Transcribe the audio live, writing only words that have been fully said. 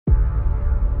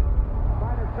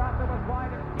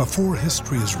Before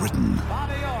history is written,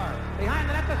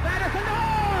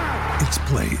 it's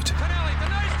played.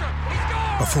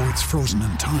 Before it's frozen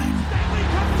in time,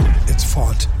 it's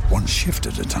fought one shift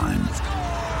at a time.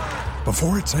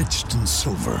 Before it's etched in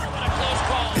silver,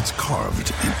 it's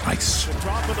carved in ice.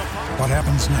 What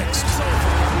happens next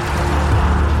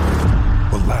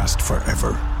will last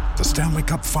forever. The Stanley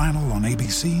Cup Final on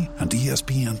ABC and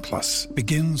ESPN Plus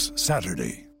begins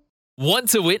Saturday. Want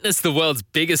to witness the world's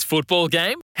biggest football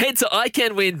game? Head to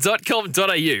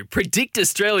iCanWin.com.au, predict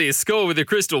Australia's score with a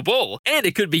crystal ball, and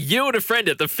it could be you and a friend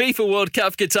at the FIFA World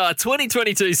Cup Qatar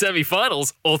 2022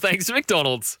 semi-finals, all thanks to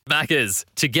McDonald's. Maccas,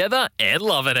 together and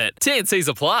loving it. TNCs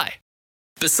apply.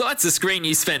 Besides the screen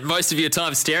you spent most of your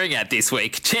time staring at this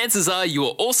week, chances are you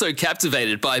are also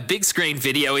captivated by a big screen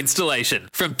video installation.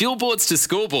 From billboards to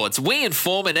scoreboards, we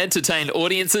inform and entertain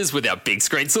audiences with our big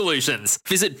screen solutions.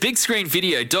 Visit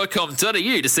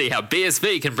bigscreenvideo.com.au to see how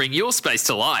BSV can bring your space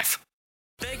to life.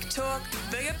 Big talk,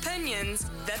 big opinions,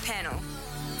 the panel.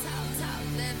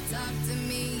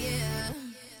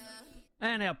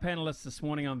 And our panellists this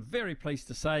morning, I'm very pleased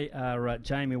to say, are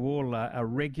Jamie Wall, a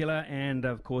regular and,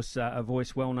 of course, a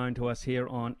voice well known to us here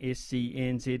on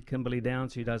SCNZ, Kimberly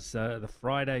Downs, who does the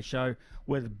Friday show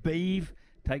with Beeve,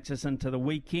 takes us into the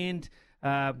weekend.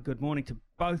 Good morning to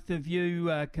both of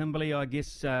you. Kimberly, I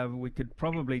guess we could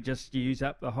probably just use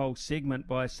up the whole segment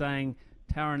by saying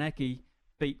Taranaki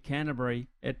beat Canterbury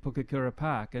at Pukekura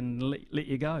Park and let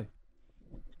you go.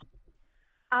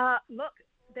 Look,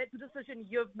 that's a decision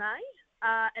you've made.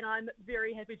 And I'm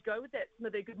very happy to go with that,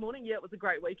 Smithy. Good morning. Yeah, it was a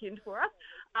great weekend for us.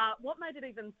 What made it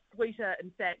even sweeter, in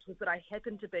fact, was that I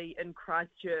happened to be in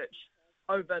Christchurch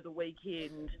over the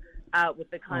weekend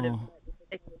with the kind of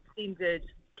extended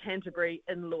Canterbury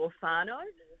in-law whānau,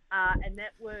 and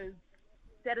that was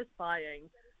satisfying,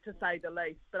 to say the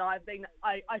least. But I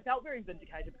felt very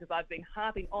vindicated because I've been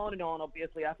harping on and on,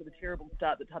 obviously, after the terrible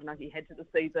start that Taranaki had to the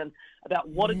season, about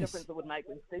what a difference it would make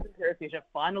when Stephen Perofeta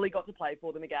finally got to play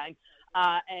for them again.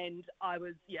 And I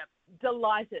was,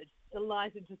 delighted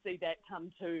to see that come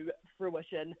to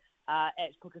fruition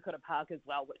at Pukekura Park as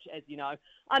well, which, as you know,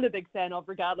 I'm a big fan of,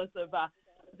 regardless of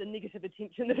the negative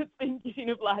attention that it's been getting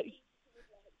of late.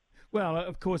 Well,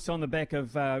 of course, on the back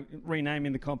of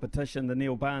renaming the competition the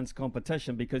Neil Barnes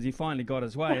competition, because he finally got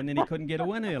his way and then he couldn't get a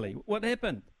win early. What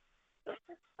happened?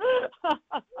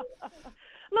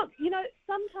 Look,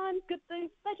 sometimes good things,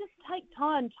 they just take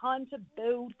time to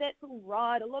build. That's all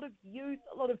right. A lot of youth,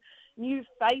 a lot of new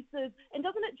faces. And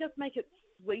doesn't it just make it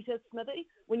sweeter, Smithy,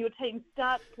 when your team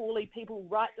starts poorly, people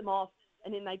write them off,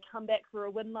 and then they come back for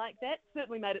a win like that?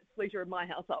 Certainly made it sweeter in my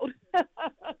household.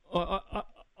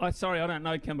 Sorry, I don't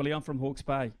know, Kimberly. I'm from Hawke's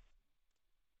Bay.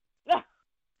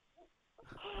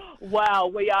 Wow,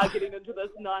 we are getting into this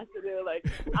nice and early.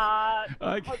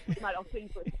 Okay. Hopefully, mate, I'll see you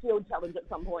for a field challenge at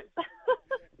some point.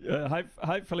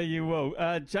 Hopefully you will.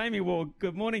 Jamie Wall,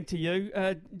 good morning to you.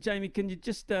 Jamie, can you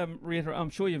just reiterate, I'm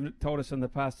sure you've told us in the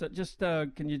past, but just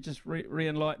can you just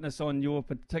re-enlighten us on your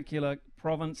particular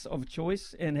province of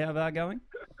choice and how they're going?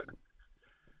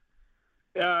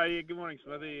 Good morning,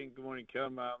 Smithy, and good morning,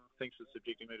 Kim. Thanks for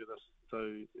subjecting me to this so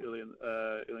early in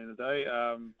the day.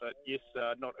 But yes,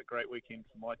 not a great weekend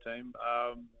for my team.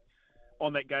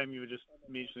 On that game you were just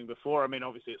mentioning before, I mean,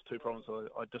 obviously it's two provinces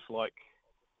I dislike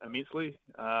immensely.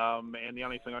 And the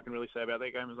only thing I can really say about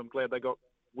that game is I'm glad they got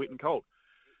wet and cold.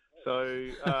 So,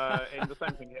 and the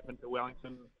same thing happened to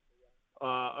Wellington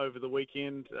over the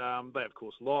weekend. They, of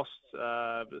course, lost.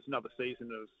 It's another season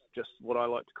of just what I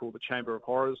like to call the Chamber of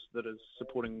Horrors that is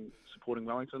supporting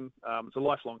Wellington. It's a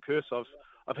lifelong curse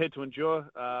I've had to endure.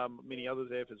 Many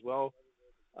others have as well.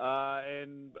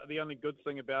 And the only good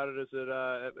thing about it is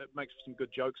that it makes some good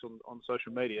jokes on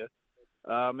social media.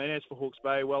 And as for Hawke's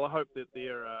Bay, well, I hope that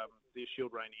their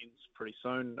shield reign ends pretty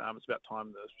soon. It's about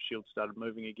time the shield started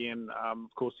moving again.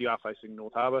 Of course, you are facing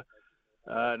North Harbour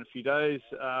in a few days,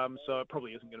 so it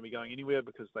probably isn't going to be going anywhere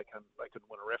because they couldn't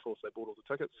win a raffle, so they bought all the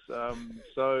tickets.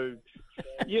 So,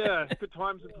 yeah, good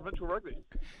times in provincial rugby.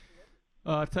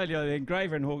 I tell you, the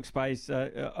engraver in Hawke's Bay,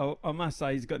 I must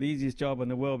say, he's got the easiest job in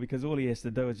the world because all he has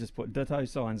to do is just put ditto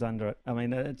signs under it. I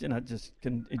mean,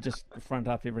 just front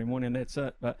up every morning and that's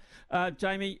it. But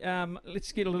Jamie,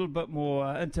 let's get a little bit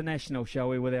more international, shall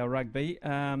we, with our rugby.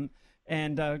 And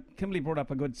Kimberly brought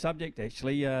up a good subject,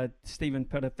 actually, Stephen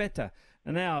Perofeta.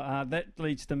 And now that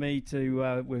leads to me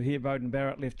to, we hear Beauden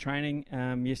Barrett left training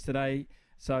yesterday.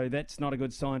 So that's not a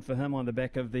good sign for him on the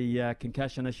back of the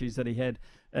concussion issues that he had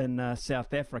in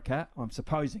South Africa, I'm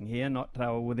supposing here, not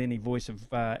with any voice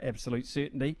of absolute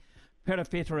certainty.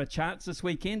 Perofeta a chance this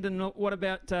weekend, and what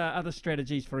about other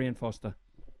strategies for Ian Foster?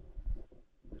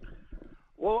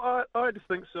 Well, I just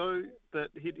think so, that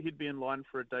he'd be in line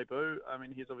for a debut. I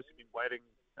mean, he's obviously been waiting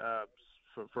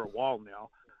for a while now.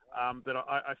 But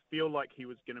I feel like he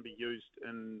was going to be used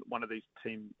in one of these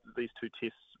two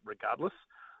tests regardless.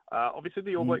 Obviously,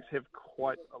 the All Blacks have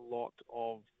quite a lot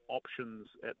of options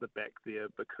at the back there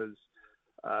because,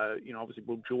 obviously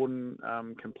Will Jordan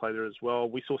can play there as well.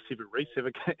 We saw Sevu Reece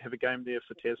have a game there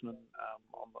for Tasman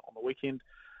on the weekend.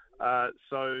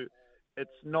 So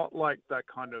it's not like they're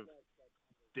kind of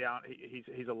down.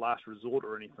 He's a last resort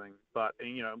or anything. But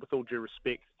with all due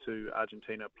respect to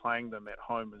Argentina, playing them at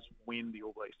home is when the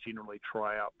All Blacks generally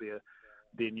try out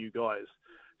their new guys.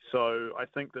 So I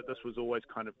think that this was always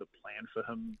kind of the plan for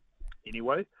him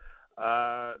anyway.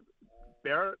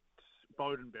 Beauden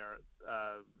Barrett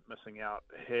missing out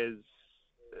is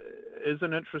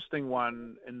an interesting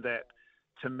one in that,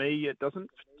 to me, it doesn't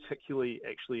particularly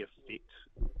actually affect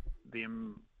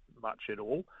them much at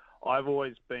all. I've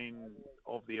always been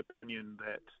of the opinion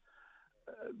that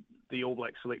the All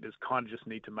Black selectors kind of just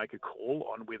need to make a call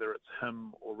on whether it's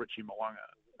him or Richie Mo'unga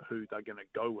who they're going to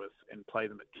go with and play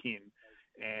them at 10.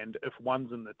 And if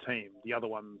one's in the team, the other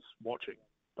one's watching,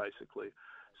 basically.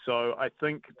 So I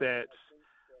think that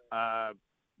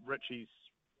Richie's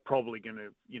probably going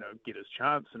to, get his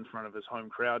chance in front of his home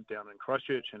crowd down in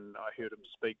Christchurch. And I heard him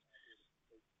speak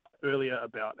earlier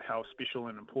about how special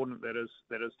and important that is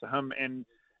to him. And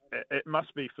it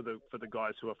must be for the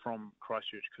guys who are from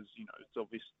Christchurch, because it's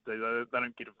obvious they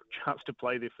don't get a chance to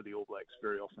play there for the All Blacks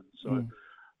very often. So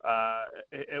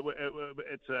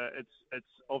it's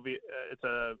obvious. It's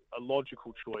a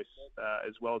logical choice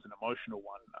as well as an emotional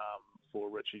one for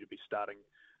Richie to be starting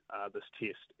this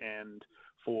test, and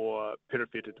for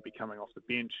Perofeta to be coming off the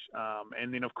bench.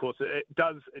 And then of course it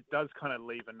does kind of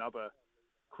leave another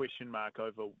question mark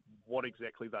over what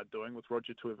exactly they're doing with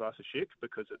Roger Tuivasa-Sheck,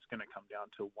 because it's going to come down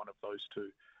to one of those two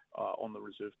on the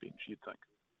reserve bench, you'd think.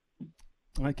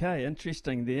 Okay,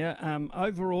 interesting there.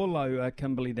 Overall, though,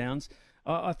 Kimberley Downs,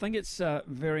 I think it's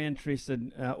very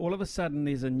interesting. All of a sudden,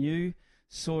 there's a new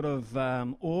sort of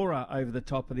aura over the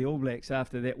top of the All Blacks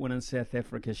after that win in South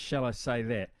Africa, shall I say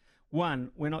that.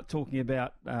 One, we're not talking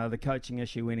about the coaching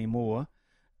issue anymore.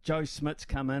 Joe Schmidt's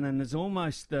come in, and there's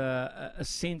almost a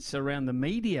sense around the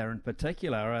media in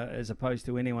particular, as opposed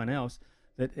to anyone else,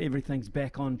 that everything's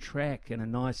back on track in a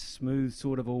nice, smooth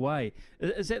sort of a way.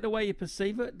 Is that the way you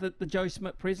perceive it, the Joe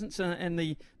Schmidt presence and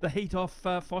the heat off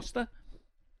Foster?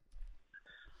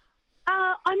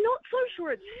 I'm not so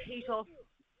sure it's heat off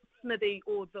Smithy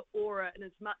or the aura, in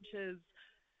as much as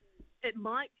it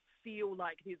might feel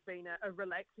like there's been a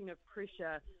relaxing of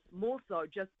pressure, more so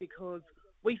just because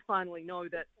we finally know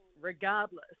that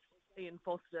regardless, Ian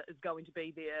Foster is going to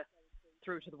be there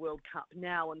through to the World Cup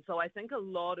now. And so I think a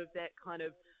lot of that kind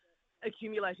of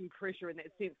accumulating pressure in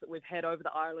that sense that we've had over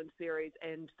the Ireland series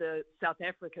and the South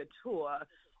Africa tour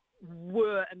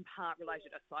were in part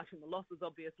related, aside from the losses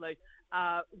obviously,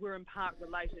 were in part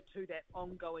related to that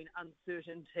ongoing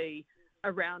uncertainty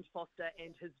around Foster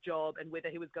and his job and whether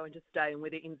he was going to stay and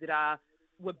whether NZR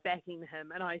were backing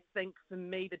him. And I think for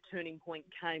me the turning point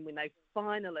came when they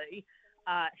finally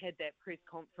had that press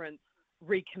conference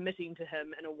recommitting to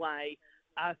him in a way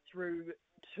through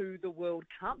to the World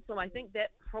Cup. So I think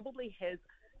that probably has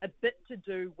a bit to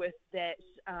do with that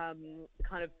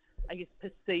kind of, I guess,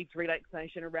 perceived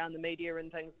relaxation around the media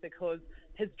and things, because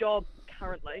his job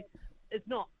currently is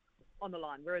not on the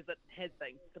line, whereas it has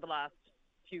been for the last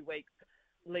few weeks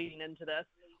leading into this.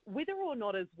 Whether or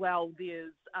not as well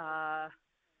there's, I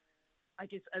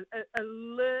guess, a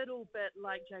little bit,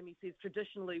 like Jamie says,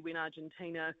 traditionally when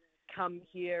Argentina come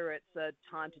here, it's a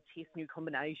time to test new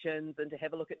combinations and to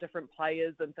have a look at different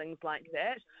players and things like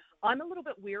that. I'm a little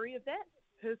bit wary of that,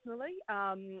 personally.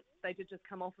 They did just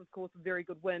come off, of course, a very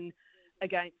good win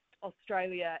against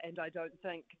Australia, and I don't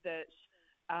think that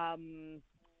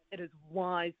it is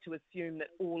wise to assume that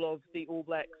all of the All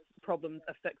Blacks' problems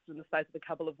are fixed in the space of a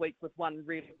couple of weeks with one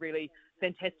really, really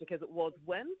fantastic as it was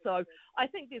win. So I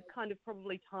think there's kind of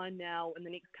probably time now in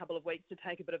the next couple of weeks to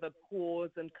take a bit of a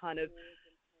pause and kind of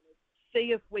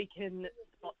see if we can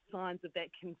spot signs of that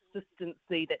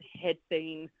consistency that had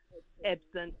been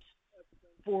absent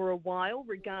for a while,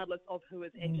 regardless of who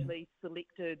is actually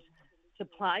selected to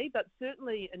play. But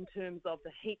certainly in terms of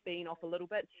the heat being off a little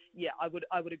bit, yeah, I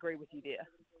would agree with you there.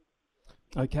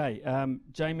 Okay,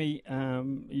 Jamie,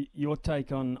 your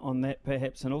take on that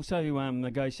perhaps, and also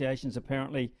negotiations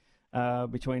apparently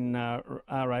between RA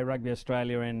Rugby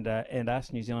Australia and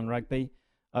us, New Zealand Rugby,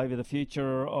 over the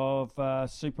future of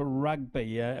Super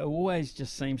Rugby. It always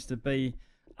just seems to be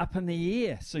up in the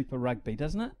air, Super Rugby,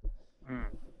 doesn't it?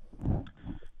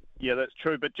 Yeah, that's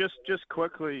true. But just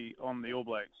quickly on the All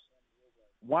Blacks,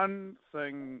 One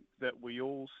thing that we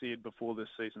all said before this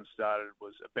season started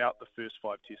was about the first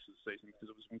 5 tests of the season, because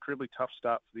it was an incredibly tough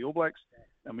start for the All Blacks,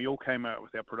 and we all came out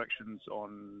with our predictions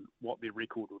on what their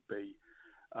record would be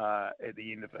at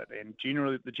the end of it. And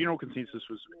generally, the general consensus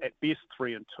was at best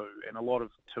 3-2, and a lot of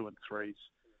 2 and 3s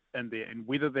in there, and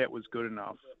whether that was good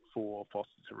enough for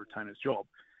Foster to retain his job.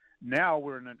 Now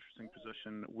we're in an interesting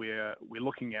position where we're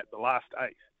looking at the last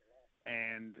 8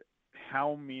 and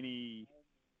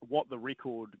what the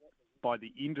record by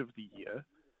the end of the year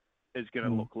is going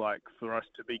to look like for us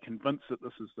to be convinced that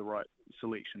this is the right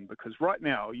selection. Because right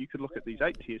now, you could look at these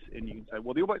 8 tests and you can say,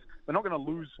 well, the All Blacks, they're not going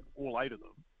to lose all 8 of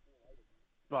them,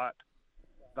 but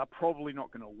they're probably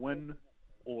not going to win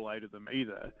all 8 of them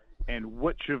either. And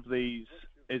which of these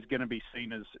is going to be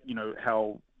seen as,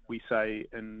 how we say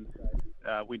when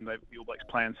the All Blacks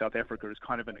play in South Africa is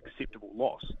kind of an acceptable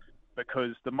loss.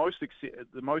 Because the most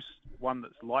one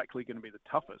that's likely going to be the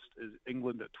toughest is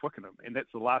England at Twickenham, and that's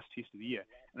the last test of the year.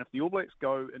 And if the All Blacks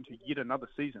go into yet another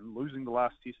season losing the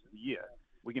last test of the year,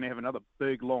 we're going to have another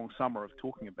big long summer of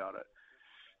talking about it.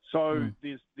 So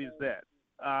there's that.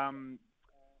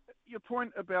 Your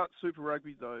point about Super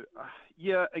Rugby, though,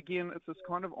 again, it's this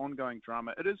kind of ongoing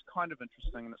drama. It is kind of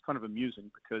interesting and it's kind of amusing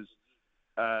because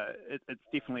it's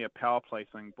definitely a power play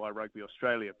thing by Rugby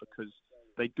Australia, because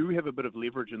they do have a bit of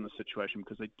leverage in the situation,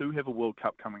 because they do have a World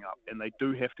Cup coming up and they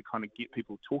do have to kind of get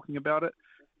people talking about it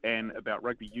and about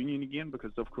rugby union again,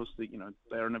 because of course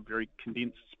they're in a very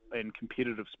condensed and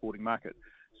competitive sporting market.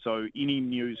 So any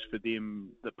news for them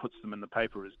that puts them in the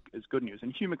paper is good news.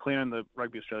 And Hugh McLennan, the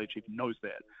Rugby Australia chief, knows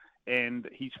that. And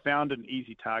he's found an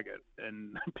easy target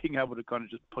in being able to kind of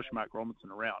just push Mark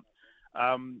Robinson around.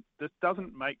 This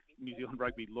doesn't make New Zealand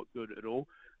rugby look good at all.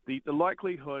 The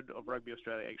likelihood of Rugby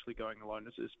Australia actually going alone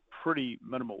is pretty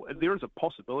minimal. There is a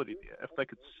possibility there if they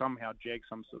could somehow jag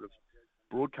some sort of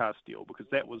broadcast deal, because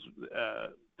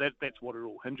that's what it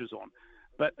all hinges on.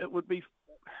 But it would be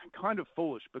kind of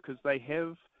foolish, because they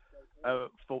have,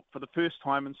 for the first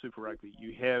time in Super Rugby,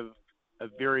 you have a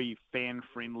very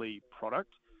fan-friendly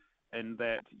product, in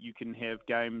that you can have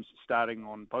games starting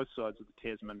on both sides of the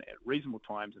Tasman at reasonable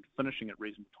times and finishing at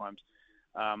reasonable times.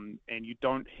 And you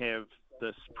don't have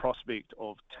this prospect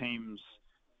of teams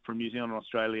from New Zealand and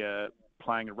Australia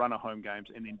playing a run of home games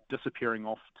and then disappearing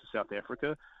off to South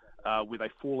Africa, where they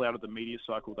fall out of the media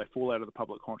cycle, they fall out of the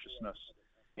public consciousness.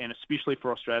 And especially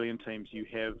for Australian teams, you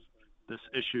have this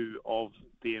issue of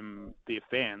their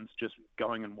fans just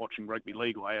going and watching rugby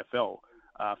league or AFL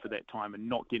for that time and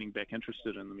not getting back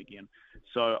interested in them again.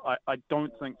 So I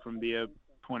don't think from their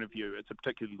point of view it's a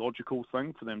particularly logical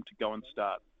thing for them to go and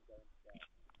start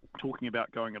talking about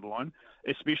going it alone,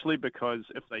 especially because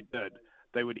if they did,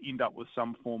 they would end up with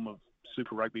some form of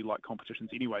Super Rugby-like competitions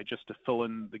anyway, just to fill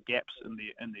in the gaps in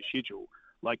their schedule.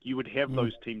 Like, you would have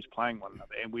those teams playing one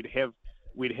another, and we'd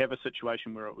have a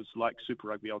situation where it was like Super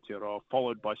Rugby Aotearoa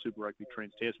followed by Super Rugby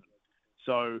Trans-Tasman.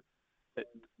 So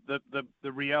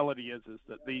the reality is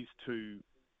that these two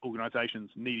organisations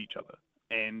need each other,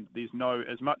 and there's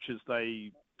as much as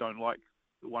they don't like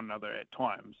one another at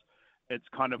times, it's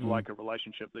kind of like a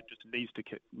relationship that just needs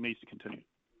to continue.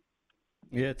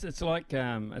 Yeah, it's like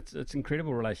it's an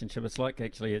incredible relationship. It's like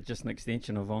actually it's just an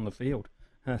extension of on the field.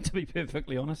 To be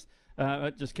perfectly honest,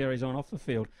 it just carries on off the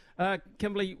field.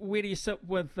 Kimberley, where do you sit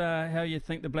with how you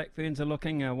think the Black Ferns are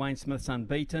looking? Wayne Smith's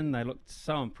unbeaten. They looked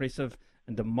so impressive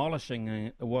and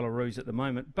demolishing the Wallaroos at the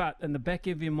moment. But in the back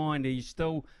of your mind, are you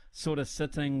still sort of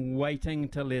sitting, waiting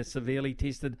till they're severely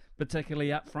tested,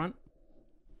 particularly up front?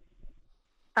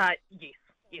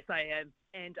 Yes, I am.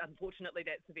 And unfortunately,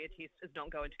 that severe test is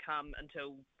not going to come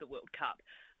until the World Cup.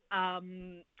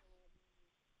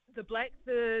 The Black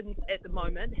Ferns at the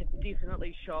moment have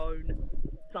definitely shown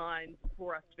signs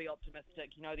for us to be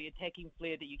optimistic. You know, the attacking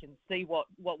flair that you can see what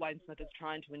Wayne Smith is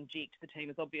trying to inject. The team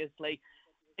is obviously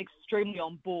extremely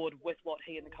on board with what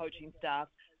he and the coaching staff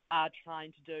are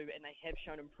trying to do, and they have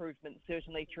shown improvement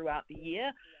certainly throughout the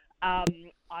year.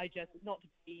 I just, not to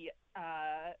be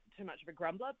too much of a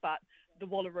grumbler, but the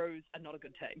Wallaroos are not a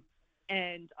good team.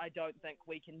 And I don't think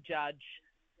we can judge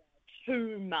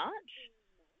too much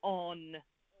on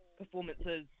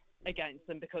performances against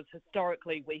them, because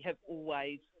historically we have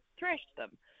always thrashed them.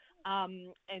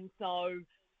 And so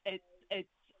it's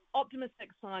optimistic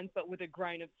signs, but with a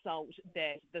grain of salt,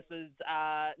 that this is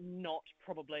not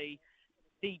probably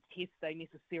the test they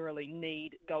necessarily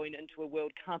need going into a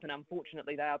World Cup, and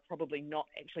unfortunately they are probably not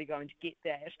actually going to get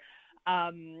that.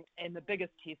 And the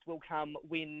biggest test will come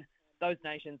when those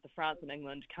nations, the France and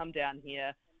England, come down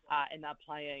here and they're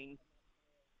playing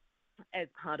as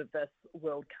part of this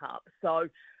World Cup. So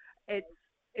it's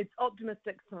it's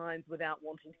optimistic signs without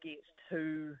wanting to get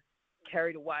too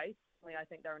carried away. I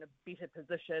think they're in a better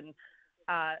position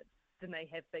than they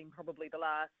have been probably the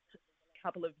last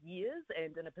couple of years,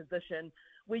 and in a position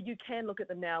where you can look at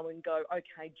them now and go,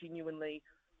 okay, genuinely,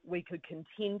 we could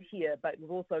contend here, but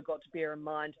we've also got to bear in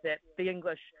mind that the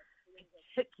English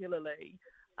particularly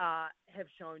have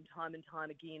shown time and time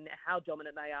again how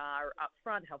dominant they are up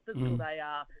front, how physical they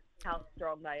are, how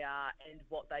strong they are, and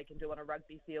what they can do on a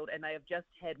rugby field. And they have just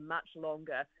had much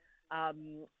longer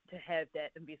to have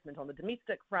that investment on the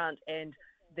domestic front and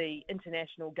the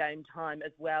international game time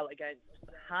as well against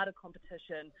harder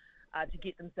competition to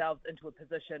get themselves into a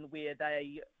position where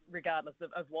they, regardless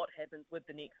of what happens with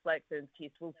the next Blackburns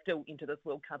test, will still enter this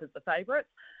World Cup as the favourites.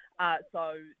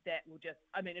 So that will just,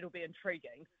 it'll be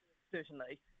intriguing,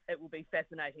 certainly. It will be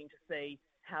fascinating to see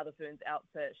how the Ferns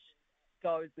outfit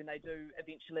goes when they do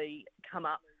eventually come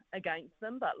up against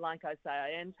them. But like I say,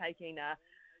 I am taking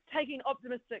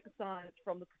optimistic signs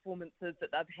from the performances that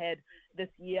they've had this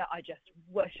year. I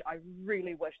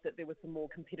really wish that there were some more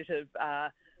competitive,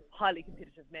 highly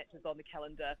competitive matches on the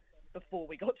calendar before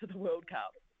we got to the World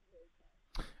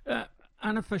Cup.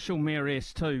 Unofficial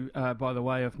mayoress too, by the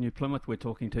way, of New Plymouth we're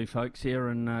talking to, folks, here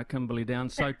in Kimberley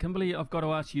Downs. So, Kimberley, I've got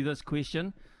to ask you this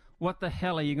question. What the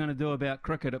hell are you going to do about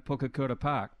cricket at Pukekura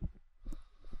Park?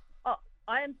 Oh,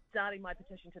 I am starting my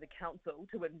petition to the council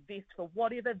to invest for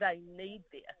whatever they need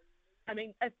there.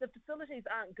 If the facilities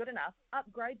aren't good enough,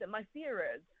 upgrade them. My fear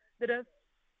is that if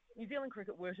New Zealand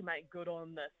cricket were to make good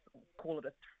on this, call it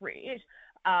a threat,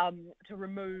 to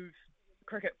remove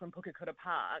cricket from Pukekura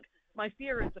Park, my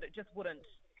fear is that it just wouldn't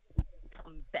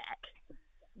come back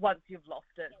once you've lost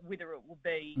it, whether it will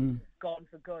be gone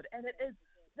for good. And it is,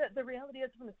 the reality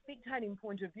is, from a spectating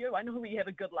point of view, I know we have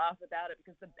a good laugh about it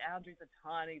because the boundaries are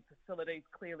tiny, facilities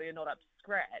clearly are not up to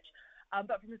scratch.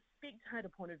 But from a spectator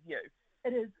point of view,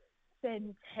 it is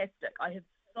fantastic. I have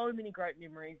so many great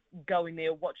memories going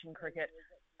there, watching cricket,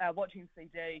 watching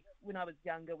CD when I was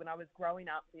younger, when I was growing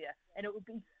up there. And it would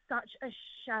be such a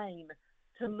shame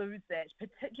to lose that,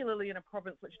 particularly in a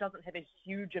province which doesn't have a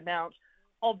huge amount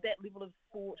of that level of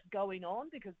sport going on,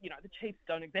 because, the Chiefs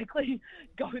don't exactly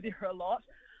go there a lot.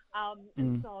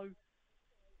 And so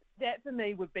that for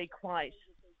me would be quite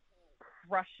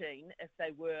crushing if they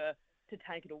were to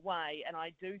take it away. And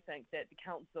I do think that the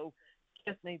council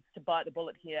just needs to bite the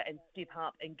bullet here and step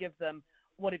up and give them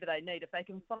whatever they need. If they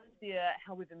can find their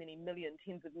however many million,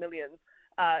 tens of millions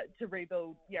to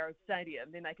rebuild Yarrow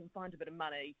Stadium, then they can find a bit of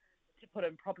money to put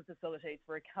in proper facilities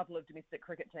for a couple of domestic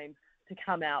cricket teams to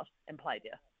come out and play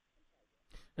there.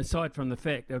 Aside from the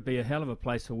fact, it would be a hell of a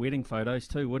place for wedding photos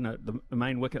too, wouldn't it? The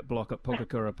main wicket block at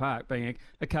Pukekura Park being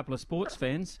a couple of sports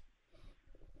fans.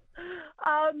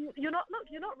 You're not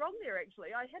wrong there, actually.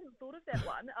 I hadn't thought of that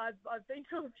one. I've been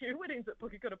to a few weddings at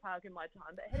Pukekura Park in my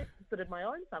time, but hadn't considered my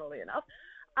own, funnily enough.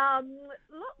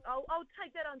 Look, I'll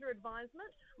take that under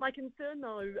advisement. My concern,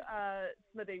 though,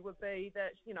 Smithy, would be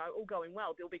that, all going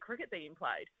well, there'll be cricket being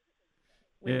played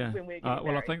when we're getting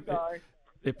married. I think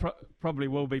it probably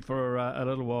will be for a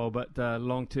little while, but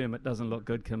long term it doesn't look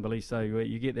good, Kimberley. So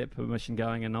you get that permission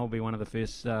going, and I'll be one of the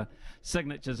first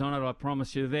signatures on it. I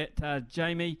promise you that,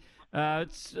 Jamie.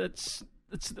 It's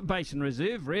the Basin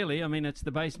Reserve, really. It's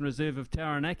the Basin Reserve of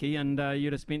Taranaki, and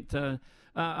you'd have spent.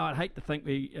 I'd hate to think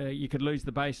you could lose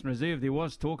the Basin Reserve. There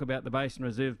was talk about the Basin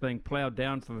Reserve being ploughed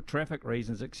down for traffic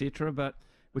reasons, etc. But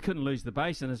we couldn't lose the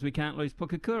Basin, as we can't lose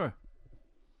Pukekura.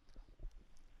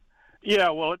 Yeah,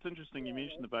 well, it's interesting you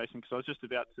mentioned the Basin, because I was just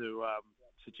about to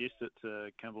suggest it to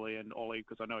Kimberley and Ollie,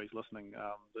 because I know he's listening,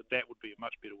 that would be a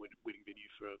much better wedding venue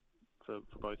for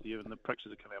both of you, and the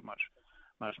pictures have come out much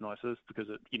nicer, because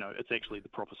it's actually the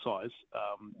proper size,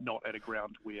 not at a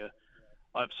ground where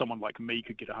someone like me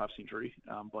could get a half century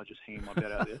by just hanging my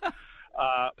bat out there.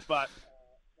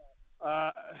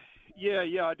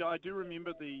 I do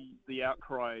remember the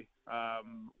outcry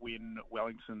when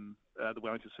Wellington, the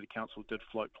Wellington City Council did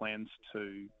float plans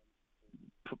to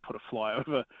put a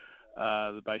flyover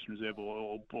the Basin Reserve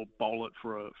or bowl it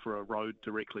for a road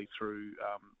directly through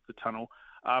the tunnel.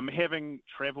 Having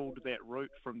travelled that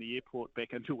route from the airport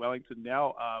back into Wellington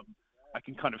now, I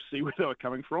can kind of see where they were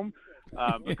coming from,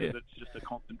 because it's just a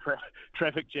constant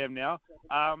traffic jam now.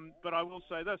 But I will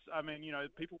say this,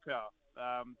 people power.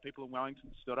 People in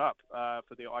Wellington stood up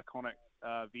for their iconic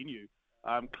venue.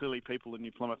 Clearly people in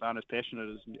New Plymouth aren't as passionate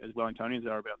as Wellingtonians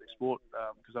are about their sport,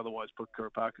 because otherwise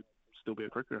Pukekura Park could still be a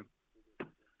cricket ground.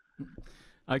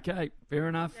 Okay, fair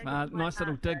enough. Nice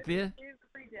little dig there.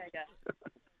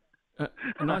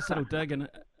 A nice little dig, and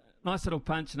nice little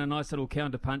punch and a nice little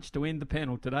counter punch to end the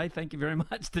panel today. Thank you very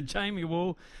much to Jamie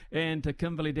Wall and to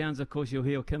Kimberly Downs. Of course, you'll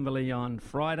hear Kimberly on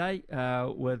Friday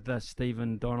with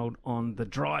Stephen Donald on the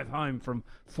drive home from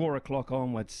 4 o'clock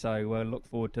onwards. So look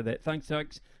forward to that. Thanks,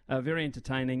 folks. Very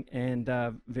entertaining and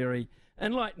very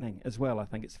enlightening as well, I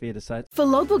think it's fair to say. For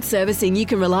logbook servicing you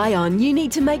can rely on, you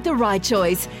need to make the right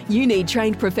choice. You need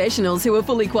trained professionals who are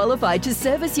fully qualified to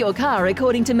service your car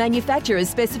according to manufacturer's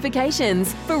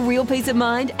specifications. For real peace of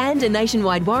mind and a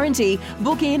nationwide warranty,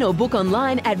 book in or book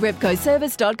online at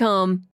repcoservice.com.